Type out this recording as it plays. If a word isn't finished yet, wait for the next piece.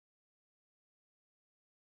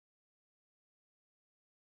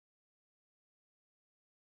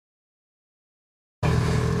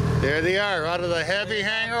There they are, out of the heavy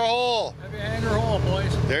hanger hole. Heavy hanger hole,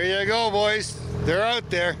 boys. There you go, boys. They're out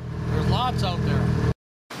there. There's lots out there.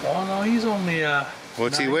 Oh no, he's only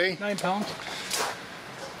What's he weigh? 9 pounds.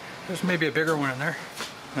 There's maybe a bigger one in there.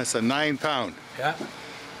 That's a 9 pound. Yeah.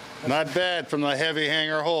 Not bad from the heavy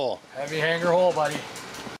hanger hole. Heavy hanger hole, buddy.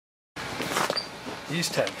 He's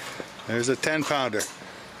 10. There's a 10 pounder.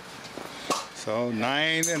 So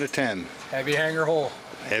 9 and a 10. Heavy hanger hole.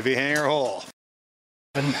 Heavy hanger hole.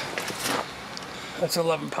 And that's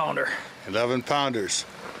 11 pounder. 11 pounders.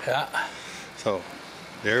 Yeah. So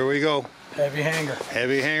there we go. Heavy hanger.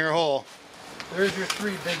 Heavy hanger hole. There's your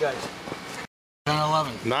 3 big guys. 10,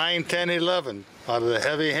 11. 9, 10, 11 out of the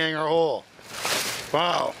heavy hanger hole.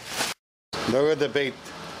 Wow. Look at the bait.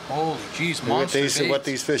 Holy jeez, Look monster at bait. what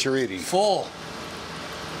these fish are eating. Full.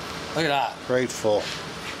 Look at that. Right full.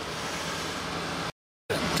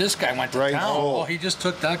 This guy went to Right town. full. Oh, he just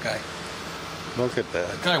took that guy. Look at that.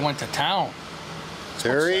 That guy went to town.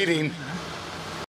 They're eating.